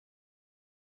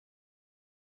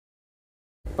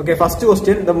Okay, first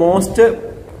question, the most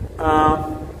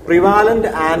prevalent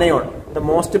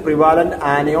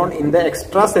anion in the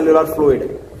extracellular fluid.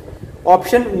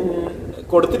 Option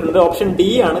കൊടുത്തിട്ടുണ്ട്. Option D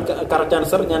ആണ് correct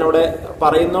answer. ഞാനിവിടെ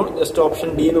പറയുന്നു, just option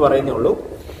D എന്ന് പറയുന്നുള്ളൂ.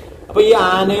 അപ്പൊ ഈ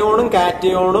ആനയോണും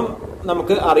കാറ്റയോണും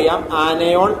നമുക്ക് അറിയാം.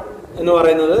 ആനയോൺ എന്ന്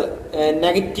പറയുന്നത്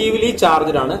നെഗറ്റീവ്ലി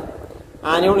ചാർജ്ഡ് ആണ്.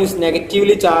 Anion is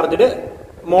negatively charged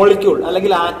molecule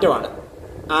അല്ലെങ്കിൽ ആറ്റം ആണ്.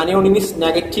 Anion is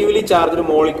negatively charged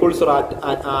molecules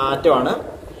atom ആണ്.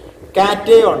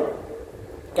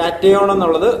 കാറ്റയോൺ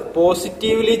എന്നുള്ളത്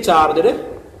positively charged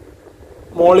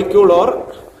molecule or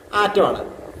atom ആണ്.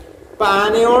 അപ്പൊ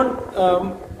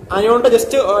ആനയോണിന്റെ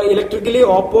ജസ്റ്റ് ഇലക്ട്രിക്കലി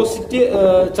ഓപ്പോസിറ്റ്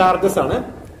ചാർജസ് ആണ്.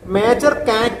 Major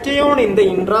cation in the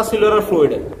intracellular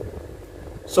fluid.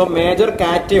 So major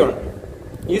cation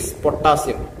is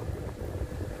potassium.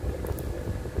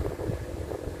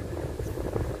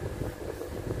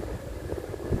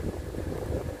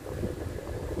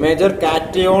 Major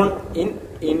cation in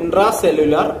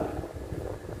intracellular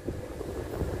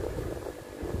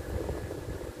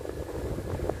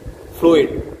fluid,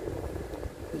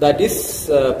 that is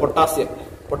potassium.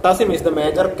 Potassium is the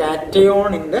major cation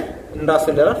in the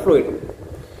intracellular fluid.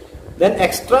 Then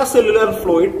extracellular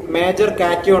fluid, major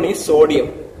cation is sodium.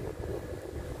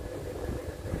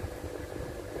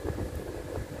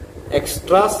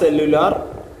 Extracellular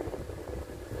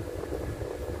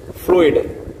fluid,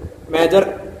 major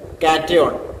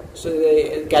cation. So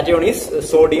cation is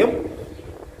sodium.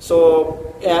 So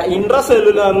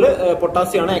intracellular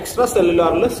potassium ആണ്,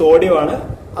 extracellular sodium ആണ്.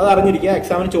 അത് അറിഞ്ഞിരിക്കുക,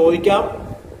 എക്സാമിന് ചോദിക്കാം.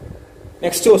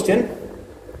 Next question,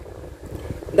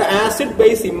 the acid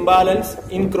base imbalance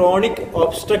in chronic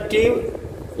obstructive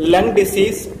lung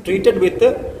disease treated with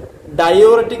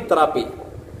diuretic therapy.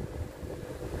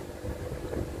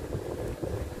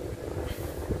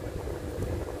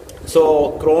 So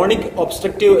chronic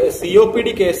obstructive COPD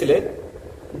കേസിൽ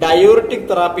diuretic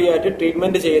therapy ആയിട്ട്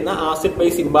treatment ചെയ്യുന്ന acid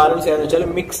base imbalance ഏതെന്ന് വെച്ചാൽ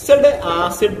മിക്സഡ്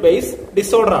ആസിഡ് ബേസ്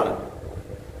ഡിസോർഡർ ആണ്.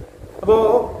 അപ്പോ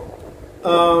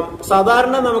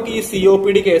സാധാരണ നമുക്ക് ഈ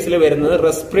COPD കേസിൽ വരുന്നത്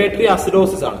റെസ്പിറേറ്ററി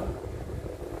അസിഡോസിസ്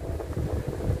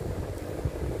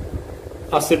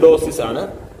ആണ്.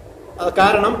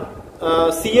 കാരണം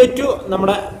CO2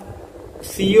 നമ്മുടെ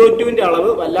CO2വിന്റെ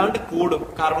അളവ് വല്ലാണ്ട് കൂടും,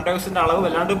 കാർബൺ ഡൈ ഓക്സൈഡിന്റെ അളവ്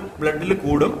വല്ലാണ്ട് ബ്ലഡിൽ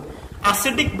കൂടും.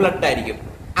 അസിഡിക് ബ്ലഡ്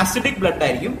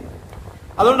ആയിരിക്കും.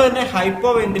 അതുകൊണ്ട് തന്നെ ഹൈപ്പോ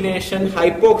വെന്റിലേഷൻ,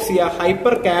 ഹൈപ്പോക്സിയ,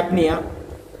 ഹൈപ്പർ കാപ്നിയ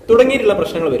തുടങ്ങിയിട്ടുള്ള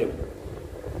പ്രശ്നങ്ങൾ വരും.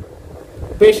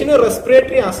 പേഷ്യന്റ്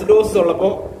റെസ്പിറേറ്ററി അസിഡോസിസ്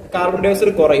ഉള്ളപ്പോൾ കാർബൺ ഡൈ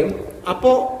ഓക്സൈഡ് കുറയും.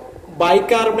 അപ്പോ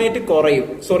ബൈകാർബണേറ്റ്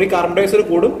കാർബൺ ഡൈ ഓക്സൈഡ്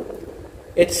കൂടും,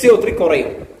 HCO3 കുറയും.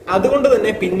 അതുകൊണ്ട്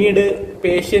തന്നെ പിന്നീട്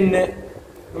പേഷ്യന്റിന്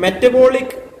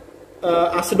മെറ്റബോളിക്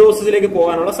അസിഡോസിസിലേക്ക്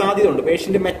പോകാനുള്ള സാധ്യതയുണ്ട്.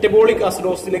 പേഷ്യന്റ് മെറ്റബോളിക്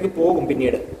അസിഡോസിസിലേക്ക് പോകും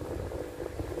പിന്നീട്.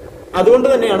 അതുകൊണ്ട്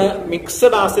തന്നെയാണ്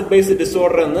മിക്സഡ് ആസിഡ് ബേസ്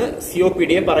ഡിസോർഡർ എന്ന്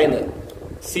COPDയെ പറയുന്നത്.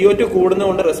 CO2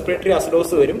 കൂടുന്നതുകൊണ്ട് റെസ്പിറേറ്ററി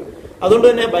അസിഡോസിസ് വരും. അതുകൊണ്ട്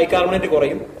തന്നെ ബൈകാർബണേറ്റ്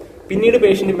കുറയും. പിന്നീട്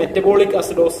പേഷ്യന്റ് മെറ്റബോളിക്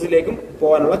അസിഡോസിസിലേക്കും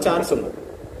പോകാനുള്ള ചാൻസ് ഉണ്ട്.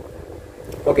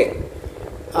 ഓക്കെ,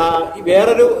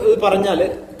 വേറൊരു ഇത് പറഞ്ഞാല്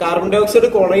കാർബൺ ഡൈ ഓക്സൈഡ്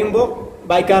കുറയുമ്പോൾ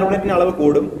ബൈകാർബണേറ്റിന്റെ അളവ്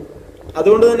കൂടും.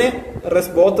 അതുകൊണ്ട് തന്നെ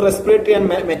both respiratory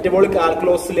and metabolic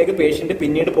ആൽക്കലോസിലേക്ക് patient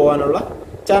പിന്നീട് പോകാനുള്ള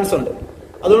ചാൻസ് ഉണ്ട്.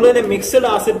 അതുകൊണ്ട് തന്നെ മിക്സഡ്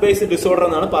ആസിഡ് ബേസ് ഡിസോർഡർ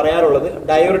എന്നാണ് പറയാറുള്ളത്.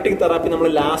 ഡയോറിറ്റിക് തെറാപ്പി നമ്മൾ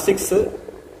ലാസിക്സ്,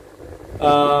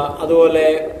 അതുപോലെ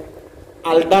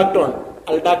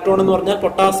അൽഡാക്ടോൺ എന്ന് പറഞ്ഞാൽ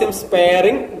പൊട്ടാസ്യം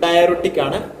സ്പെയറിംഗ് ഡയറോട്ടിക്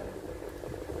ആണ്.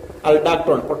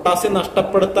 അൽഡാക്ടോൺ പൊട്ടാസ്യം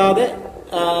നഷ്ടപ്പെടുത്താതെ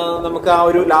നമുക്ക് ആ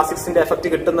ഒരു ലാസിക്സിന്റെ എഫക്ട്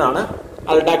കിട്ടുന്നതാണ്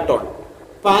അൽഡാക്ടോൺ.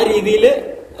 അപ്പൊ ആ രീതിയിൽ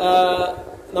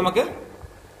നമുക്ക്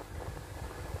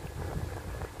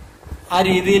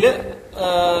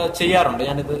ചെയ്യാറുണ്ട്.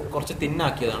 ഞാനിത് കുറച്ച്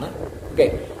തിന്നാക്കിയതാണ്. Okay,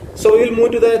 so will move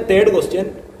to the third question.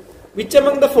 Which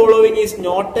among the following is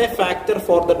not a factor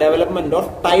for the development of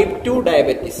type 2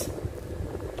 diabetes?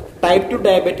 Type 2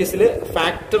 ഡയബറ്റീസിൽ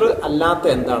factor അല്ലാത്ത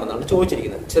എന്താണെന്നാണ്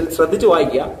ചോദിച്ചിരിക്കുന്നത്. ശ്രദ്ധിച്ചു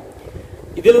വായിക്കുക.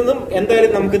 ഇതിൽ നിന്നും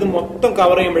എന്തായാലും നമുക്കിത് മൊത്തം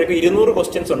കവർ ചെയ്യുമ്പോഴേക്കും 200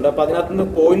 ക്വസ്റ്റ്യൻസ് ഉണ്ട്. അപ്പൊ അതിനകത്ത് നിന്ന്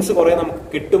പോയിന്റ്സ് കുറെ നമുക്ക്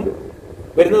കിട്ടും.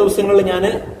 വരുന്ന ദിവസങ്ങളിൽ ഞാൻ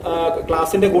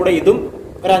ക്ലാസിന്റെ കൂടെ ഇതും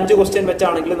ഒരു 5 ക്വസ്റ്റ്യൻ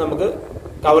വെച്ചാണെങ്കിലും നമുക്ക്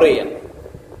കവർ ചെയ്യാം.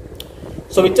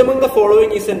 So which among the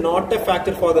following is not a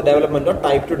factor for the development of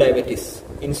type 2 diabetes?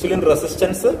 Insulin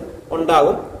resistance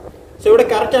ഉണ്ടാകും. സോ ഇവിടെ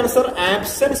correct answer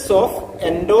absence of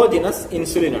endogenous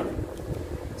insulin ആണ്.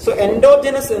 സോ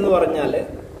എൻഡോജിനസ് എന്ന് പറഞ്ഞാൽ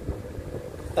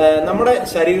നമ്മുടെ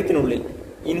ശരീരത്തിനുള്ളിൽ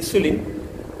ഇൻസുലിൻ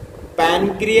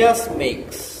പാൻക്രിയാസ്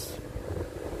മേക്സ്.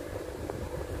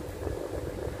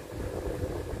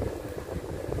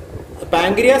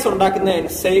 പാൻക്രിയാസ് ഉണ്ടാക്കുന്ന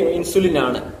insulin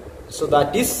ആണ്. So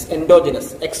that is endogenous.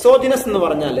 Exogenous എന്ന്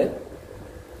പറഞ്ഞാൽ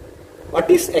what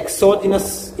is exogenous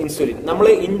insulin? നമ്മൾ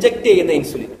ഇൻജെക്ട് ചെയ്യുന്ന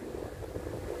ഇൻസുലിൻ,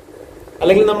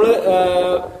 അല്ലെങ്കിൽ നമ്മൾ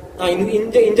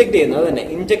ഇൻജെക്ട് ചെയ്യുന്ന, അത് തന്നെ,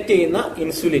 ഇൻജെക്ട് ചെയ്യുന്ന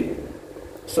insulin.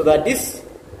 So that is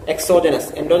exogenous.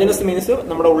 Endogenous means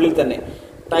നമ്മുടെ ഉള്ളിൽ തന്നെ.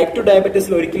 ടൈപ്പ് 2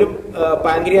 ഡയബറ്റീസിൽ ഒരിക്കലും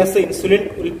പാൻക്രിയാസ് ഇൻസുലിൻ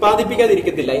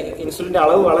ഉൽപ്പാദിപ്പിക്കാതിരിക്കത്തില്ല, ഇൻസുലിന്റെ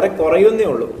അളവ് വളരെ കുറയുന്നേ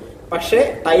ഉള്ളൂ. പക്ഷേ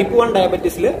ടൈപ്പ് 1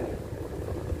 ഡയബറ്റീസിൽ,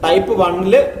 ടൈപ്പ്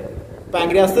 1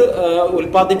 പാൻക്രിയാസ്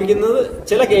ഉൽപ്പാദിപ്പിക്കുന്നത്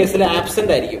ചില കേസിൽ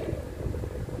ആബ്സെന്റ് ആയിരിക്കും.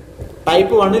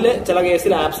 ടൈപ്പ് 1 ചില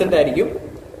കേസിൽ ആബ്സെന്റ് ആയിരിക്കും,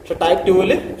 പക്ഷെ ടൈപ്പ്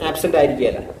 2 ആബ്സെന്റ്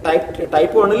ആയിരിക്കുകയല്ല.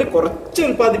 ടൈപ്പ് 1 കുറച്ച്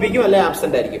ഉൽപ്പാദിപ്പിക്കും, അല്ലെ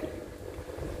ആബ്സെന്റ് ആയിരിക്കും.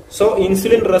 So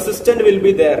insulin resistant will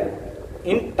be there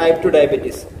in type 2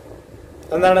 diabetes.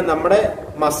 എന്താണ്, നമ്മുടെ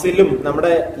മസിലും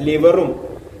നമ്മുടെ ലിവറും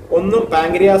ഒന്നും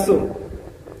പാൻക്രിയാസും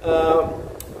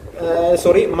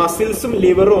മസിൽസും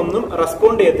ലിവറും ഒന്നും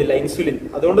റെസ്പോണ്ട് ചെയ്യത്തില്ല ഇൻസുലിൻ.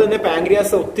 അതുകൊണ്ട് തന്നെ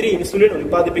പാൻക്രിയാസ് ഒത്തിരി ഇൻസുലിൻ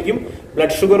ഉൽപ്പാദിപ്പിക്കും,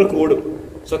 ബ്ലഡ് ഷുഗർ കൂടും.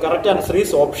 So correct answer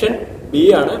is option B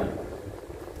ആണ്.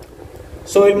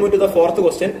 So we'll move to the fourth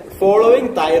question. Following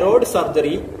thyroid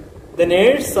surgery, the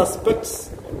nurse suspects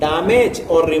damage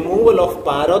or removal of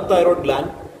parathyroid gland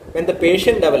when the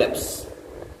patient develops.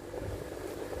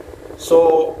 So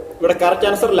ഇവിടെ correct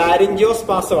answer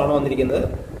ലാരിഞ്ചിയോസ്പാസം ആണ് വന്നിരിക്കുന്നത്.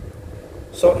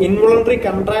 So involuntary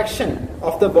contraction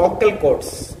of the vocal cords.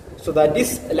 So that is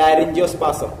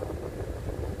laryngospasm.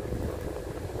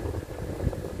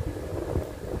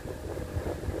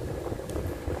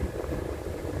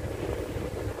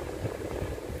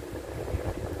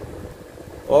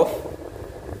 Of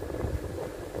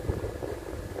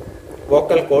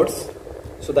vocal cords.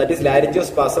 So that is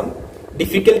laryngospasm.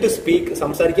 Difficult to speak.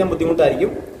 സംസാരിക്കാൻ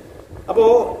ബുദ്ധിമുട്ടായിരിക്കും. അപ്പോൾ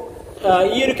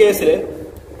ഈ ഒരു കേസിൽ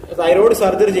thyroid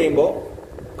surgery ചെയ്യുമ്പോൾ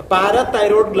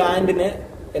പാരാതൈറോയ്ഡ് ഗ്ലാൻഡിന്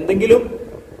എന്തെങ്കിലും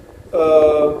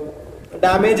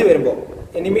ഡാമേജ് വരുമ്പോൾ,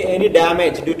 any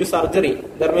damage due to surgery,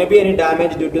 there may be any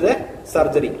damage due to the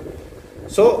surgery.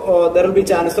 So there will be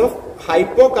chance of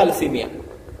ഹൈപ്പോകാൽസീമിയ.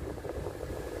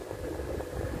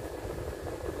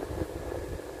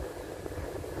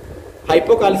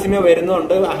 ഹൈപ്പോകാൽസിമിയ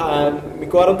വരുന്നുണ്ട്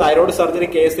മിക്കവാറും തൈറോയ്ഡ് സർജറി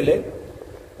കേസിൽ.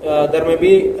 There may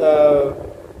be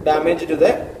damage to the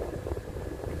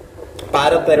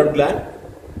parathyroid gland,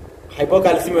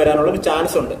 ഹൈപ്പോകാൽസിമിയ വരാനുള്ള ഒരു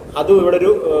chance ഉണ്ട്. അതും ഇവിടെ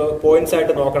ഒരു points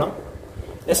ആയിട്ട് നോക്കണം.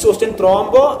 Next question,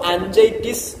 thrombo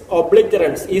ആൻജൈറ്റിസ്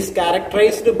obliterans is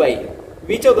characterised by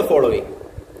which of the following?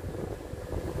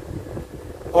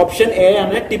 Option A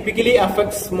ആണ്, typically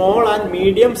affect small and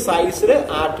medium sized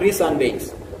arteries and veins.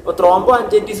 അപ്പോൾ ത്രോംബോ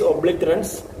ആൻജൈറ്റിസ്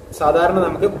ഒബ്ലിറ്ററൻസ് സാധാരണ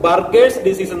നമുക്ക് ബർഗേഴ്സ്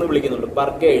ഡിസീസ് എന്ന് വിളിക്കുന്നുണ്ട്.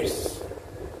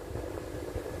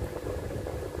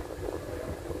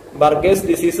 ബർഗേഴ്സ്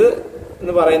ഡിസീസ്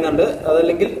എന്ന് പറയുന്നുണ്ട്.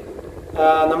 അതല്ലെങ്കിൽ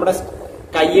നമ്മുടെ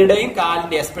കൈയുടെയും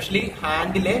കാലിന്റെ, എസ്പെഷ്യലി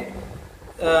ഹാൻഡിലെ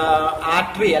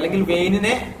ആർട്ടറി അല്ലെങ്കിൽ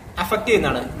വെയിനിനെ അഫക്ട്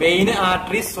ചെയ്യുന്നതാണ്. വെയിന്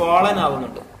ആർട്ടറി സോളൻ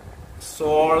ആവുന്നുണ്ട്.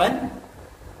 Solan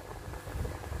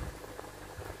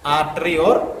artery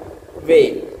or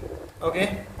vein. Okay,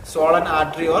 Solan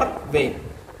artery or vein.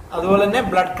 അതുപോലെ തന്നെ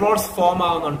ബ്ലഡ് ക്ലോട്ട്സ് ഫോം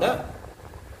ആവുന്നുണ്ട്.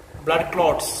 ബ്ലഡ്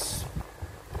ക്ലോട്ട്സ്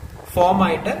ഫോം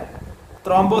ആയിട്ട്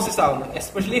ത്രോംബോസിസ് ആവുന്നു.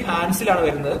 എസ്പെഷ്യലി ഹാൻഡ്സിലാണ്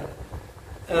വരുന്നത്.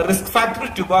 റിസ്ക് ഫാക്ടർ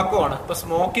ടുബാക്കോ ആണ്. ഇപ്പൊ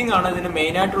സ്മോക്കിംഗ് ആണ് ഇതിന്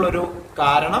മെയിൻ ആയിട്ടുള്ളൊരു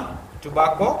കാരണം,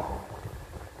 ടുബാക്കോ.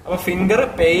 അപ്പൊ ഫിംഗർ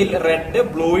പെയിൽ റെഡ്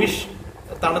ബ്ലൂയിഷ്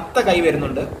തണുത്ത കൈ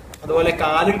വരുന്നുണ്ട്. അതുപോലെ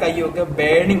കാലും കൈയും ഒക്കെ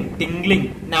ബേണിംഗ്, ടിംഗ്ലിംഗ്,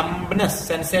 നംബ്നെസ്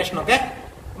സെൻസേഷൻ ഒക്കെ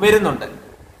വരുന്നുണ്ട്.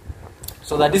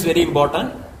 So that is very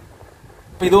important.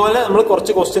 അപ്പൊ ഇതുപോലെ നമ്മൾ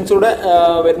കുറച്ച് ക്വസ്റ്റ്യൻസ് കൂടെ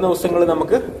വരുന്ന ദിവസങ്ങളിൽ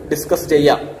നമുക്ക് ഡിസ്കസ്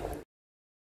ചെയ്യാം.